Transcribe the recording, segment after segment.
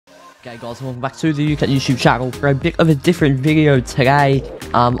Okay guys, welcome back to the UCATT YouTube channel for a bit of a different video today.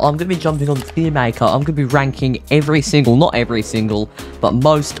 I'm going to be jumping on Tier Maker. I'm going to be ranking not every single, but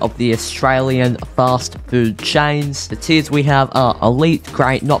most of the Australian fast food chains. The tiers we have are Elite,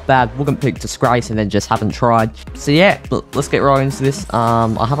 Great, Not Bad, Wouldn't Pick, Disgrace, and then Just Haven't Tried. So yeah, let's get right into this.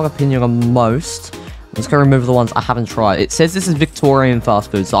 I have an opinion on most. I'm just going to remove the ones I haven't tried. It says this is Victorian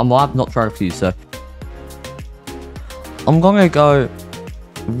fast food, so I've not tried a few, so I'm going to go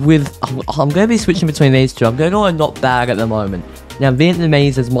with, I'm going to be switching between these two. I'm going to go Not Bad at the moment. Now,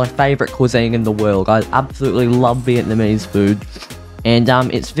 Vietnamese is my favourite cuisine in the world. I absolutely love Vietnamese food. And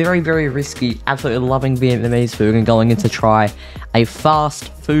it's very, very risky. Absolutely loving Vietnamese food and going in to try a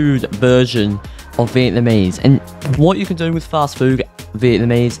fast food version of Vietnamese. And what you can do with fast food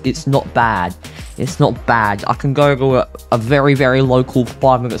Vietnamese, it's not bad. It's not bad. I can go to a very, very local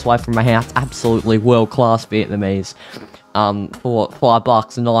 5 minutes away from my house. Absolutely world-class Vietnamese. For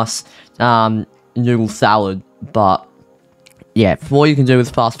 $5, a nice noodle salad. But yeah, for what you can do with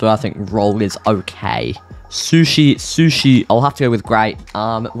fast food, I think roll is okay. Sushi, I'll have to go with Great.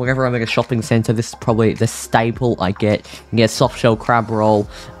 Whenever I'm at a shopping centre, this is probably the staple I get. You can get a soft shell crab roll,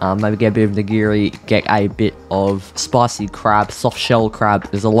 maybe get a bit of nigiri, get a bit of spicy crab, soft shell crab.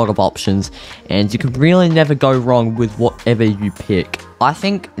 There's a lot of options, and you can really never go wrong with whatever you pick. I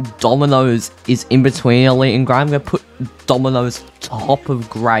think Domino's is in between Elite and Great. I'm going to put Domino's top of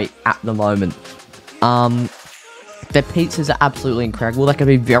Great at the moment. Their pizzas are absolutely incredible. They can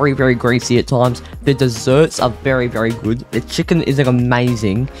be very, very greasy at times. The desserts are very, very good. The chicken is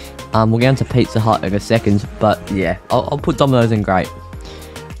amazing. We'll get into Pizza Hut in a second, but yeah, I'll put Domino's in Great.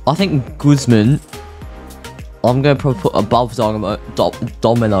 I think Guzman, I'm going to probably put above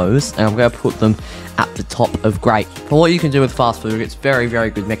Domino's, and I'm going to put them at the top of Great. For what you can do with fast food, it's very, very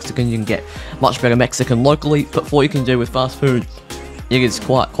good Mexican. You can get much better Mexican locally, but for what you can do with fast food, it's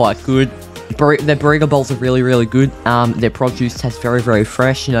quite good. Their burrito bowls are really, really good. Their produce tastes very, very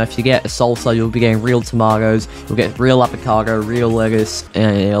fresh. You know, if you get a salsa, you'll be getting real tomatoes, you'll get real avocado, real lettuce,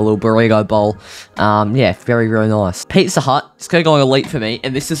 and a little burrito bowl. Yeah, very, very nice. Pizza Hut, it's going to go on Elite for me,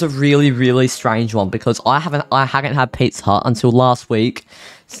 and this is a really, really strange one because I haven't had Pizza Hut until last week,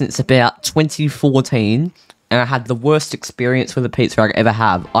 since about 2014, and I had the worst experience with a pizza I could ever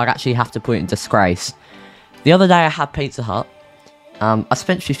have. I'd actually have to put it in disgrace. The other day I had Pizza Hut. I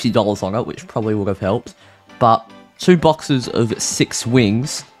spent $50 on it, which probably would have helped, but 2 boxes of 6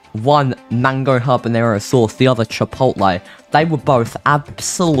 wings, one mango habanero sauce, the other chipotle. They were both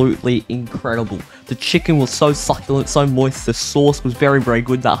absolutely incredible. The chicken was so succulent, so moist, the sauce was very, very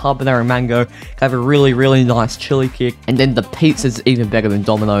good. That habanero mango gave a really, really nice chili kick, and then the pizza's even better than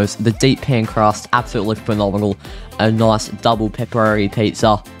Domino's. The deep pan crust, absolutely phenomenal. A nice double pepperoni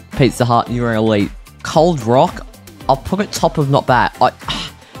pizza. Pizza Hut, you're Elite. Cold Rock, I'll put it top of Not Bad.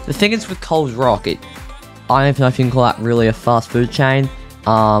 The thing is with Cold Rock, I don't even know if you can call that really a fast food chain.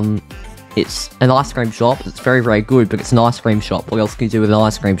 It's an ice cream shop. It's very, very good, but it's an ice cream shop. What else can you do with an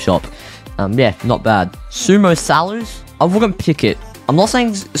ice cream shop? Yeah, not bad. Sumo Salad, I wouldn't pick it. I'm not saying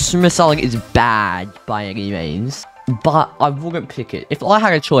Sumo Salad is bad by any means, but I wouldn't pick it. If I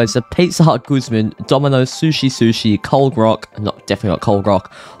had a choice of Pizza Hut, Guzman, Domino's, Sushi, Cold Rock, definitely not Cold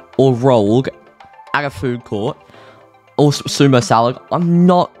Rock, or Rogue at a food court, or Sumo Salad, I'm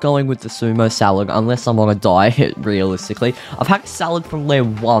not going with the Sumo Salad unless I'm on a diet, realistically. I've had salad from there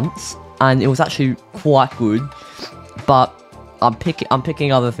once, and it was actually quite good, but I'm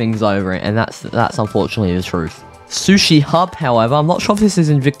picking other things over it, and that's unfortunately the truth. Sushi Hub, however, I'm not sure if this is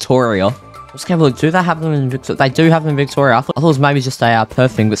in Victoria. Let's have a look. Do they have them in Victoria? They do have them in Victoria. I thought it was maybe just a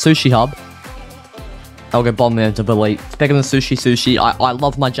Perth thing, but Sushi Hub, I'll go bomb there to Elite. It's better than sushi. I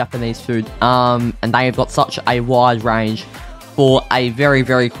love my Japanese food. And they have got such a wide range for a very,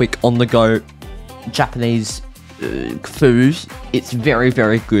 very quick on-the-go Japanese food. It's very,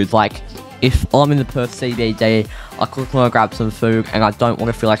 very good. Like, if I'm in the Perth CBD, I quickly want to grab some food and I don't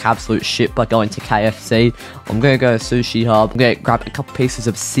want to feel like absolute shit by going to KFC, I'm going to go to Sushi Hub. I'm going to grab a couple pieces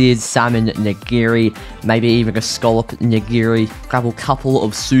of seared salmon nigiri, maybe even a scallop nigiri, grab a couple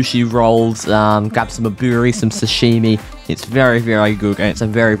of sushi rolls, grab some aburi, some sashimi. It's very, very good, and it's a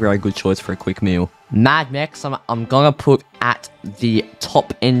very, very good choice for a quick meal. Mad Max, I'm going to put at the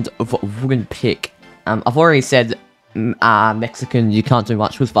top end of what I wouldn't pick. I've already said Mexican, you can't do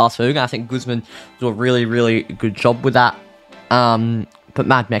much with fast food. I think Guzman do a really, really good job with that. But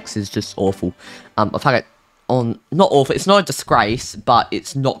Mad Max is just awful. I've had it on, not awful, it's not a disgrace, but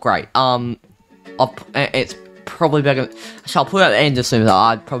it's not great. It's probably better. I'll put it at the end of Sumo.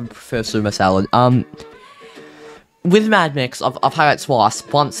 I'd probably prefer Sumo Salad. With Mad Max, I've had it twice.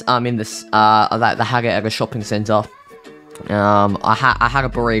 Once in this, they had it at a shopping centre. I had a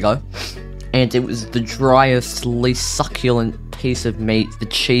burrito, and it was the driest, least succulent piece of meat. The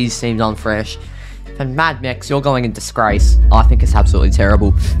cheese seemed unfresh. And Mad Mex, you're going in disgrace. I think it's absolutely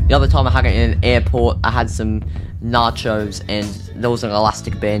terrible. The other time I had it in an airport, I had some nachos, and there was an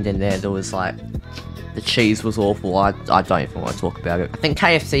elastic band in there. There was like, the cheese was awful. I don't even want to talk about it. I think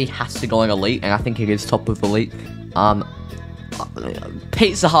KFC has to go in elite, and I think it is top of elite.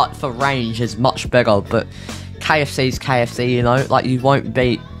 Pizza Hut for range is much better, but KFC's KFC, you know? Like, you won't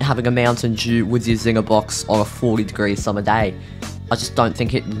beat having a Mountain Dew with your Zinger box on a 40-degree summer day. I just don't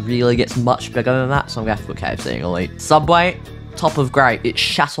think it really gets much bigger than that, so I'm going to have to put KFC in elite. Subway, top of great. It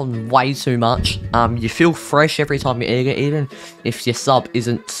shat on way too much. You feel fresh every time you eat it, even if your sub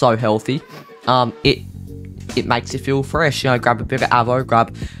isn't so healthy. It makes you feel fresh. You know, grab a bit of avo,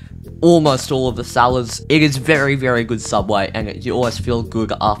 grab almost all of the salads. It is very, very good Subway, and you always feel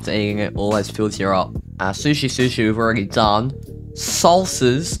good after eating it. Always fills you up. Sushi we've already done.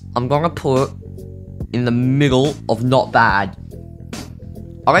 Salsas, I'm going to put in the middle of not bad.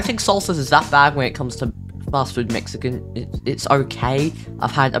 I don't think salsas is that bad when it comes to fast food Mexican. It's okay. I've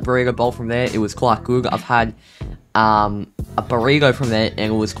had a burrito bowl from there. It was quite good. I've had a burrito from there,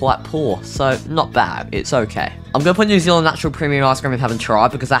 and it was quite poor. So, not bad. It's okay. I'm going to put New Zealand Natural Premium Ice Cream I haven't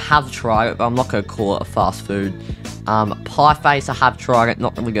tried, because I have tried it, but I'm not going to call it a fast food. Pie Face, I have tried it.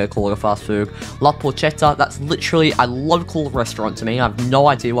 Not really going to call it a fast food. La Porchetta, that's literally a local restaurant to me. I have no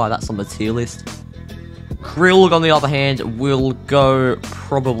idea why that's on the tier list. Grilled, on the other hand, will go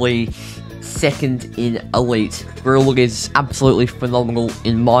probably second in elite. Grilled is absolutely phenomenal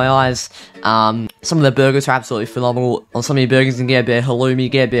in my eyes. Some of the burgers are absolutely phenomenal. On some of your burgers, you can get a bit of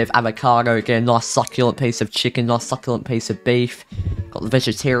halloumi, get a bit of avocado, get a nice succulent piece of chicken, nice succulent piece of beef. Got the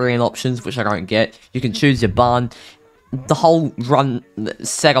vegetarian options, which I don't get. You can choose your bun. The whole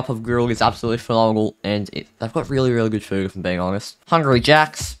setup of Grilled is absolutely phenomenal, and they've got really, really good food, if I'm being honest. Hungry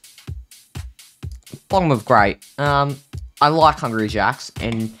Jack's, bottom of great. I like Hungry Jack's,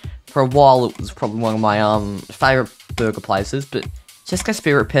 and for a while it was probably one of my favourite burger places, but just gets a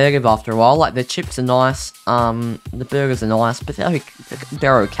bit repetitive after a while. Like, their chips are nice, the burgers are nice, but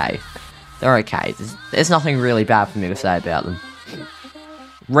they're okay. They're okay. There's nothing really bad for me to say about them.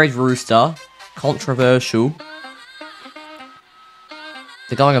 Red Rooster, controversial.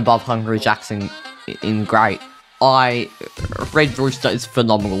 They're going above Hungry Jack's in great. Red Rooster is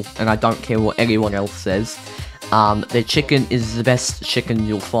phenomenal, and I don't care what anyone else says. Their chicken is the best chicken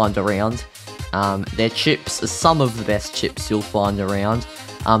you'll find around. Their chips are some of the best chips you'll find around.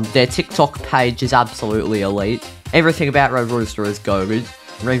 Their TikTok page is absolutely elite. Everything about Red Rooster is goated.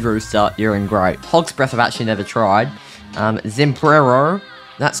 Red Rooster, you're in great. Hog's Breath I've actually never tried. Zembrero,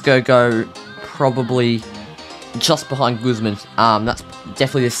 that's go probably just behind Guzman. That's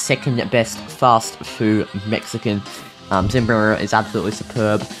definitely the second best fast food Mexican. Zembrero is absolutely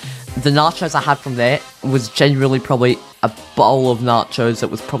superb. The nachos I had from there was genuinely probably a bowl of nachos that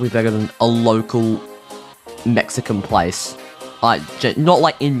was probably better than a local Mexican place. Like, not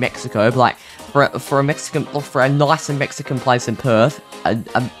like in Mexico, but like for a nice Mexican place in Perth,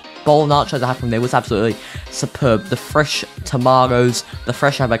 a bowl of nachos I had from there was absolutely superb. The fresh tomatoes, the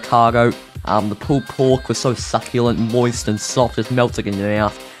fresh avocado, the pulled pork was so succulent, moist and soft, just melted in your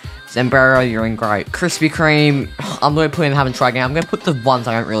mouth. Zembrero, you're in great. Krispy Kreme, I'm going to put in haven't tried again. I'm going to put the ones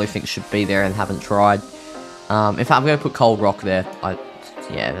I don't really think should be there and haven't tried. In fact, I'm going to put Cold Rock there.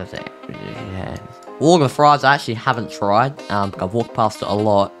 Yeah, that's it. Yeah. All of the fries I actually haven't tried. I've walked past it a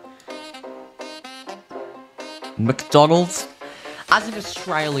lot. McDonald's. As an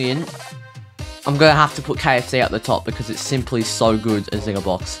Australian, I'm going to have to put KFC at the top because it's simply so good as in a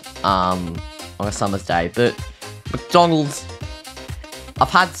box on a summer's day. But McDonald's, I've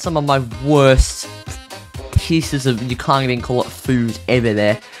had some of my worst pieces of, you can't even call it food, ever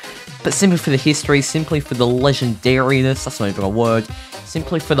there. But simply for the history, simply for the legendariness, that's not even a word,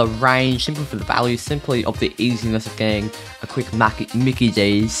 simply for the range, simply for the value, simply of the easiness of getting a quick Mickey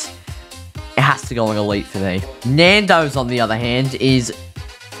D's, it has to go in elite for me. Nando's, on the other hand, is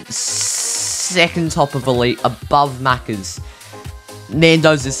second top of elite, above Macca's.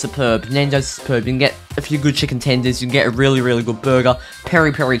 Nando's is superb. Nando's is superb. You can get a few good chicken tenders. You can get a really, really good burger.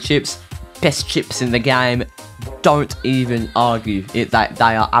 Peri chips. Best chips in the game. Don't even argue. They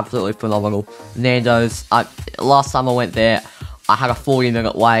are absolutely phenomenal. Nando's. Last time I went there, I had a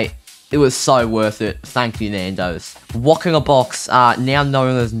 40-minute wait. It was so worth it. Thank you, Nando's. Wok in a Box, now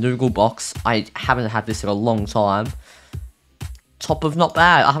known as Noodle Box. I haven't had this in a long time. Top of not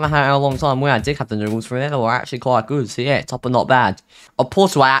bad. I haven't had it in a long time. When I did have the noodles from there, they were actually quite good. So yeah, top of not bad. Of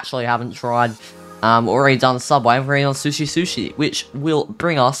course, I actually haven't tried. Already done Subway. I've already done Sushi, which will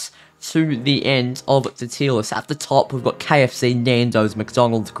bring us to the end of the tier list. At the top, we've got KFC, Nando's,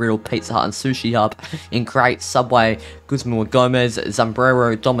 McDonald's, Grill, Pizza Hut, and Sushi Hub. In crate, Subway, Guzman Gomez,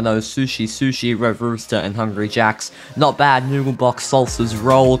 Zambrero, Domino's, Sushi, Red Rooster, and Hungry Jack's. Not bad. Noodle Box, Salsa's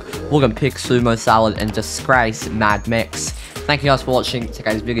Rolled, Morgan Pick, Sumo Salad, and Disgrace, Mad Mix. Thank you guys for watching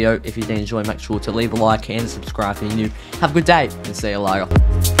today's video. If you did enjoy, make sure to leave a like and subscribe if you're new. Have a good day, and see you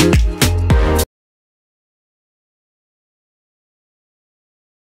later.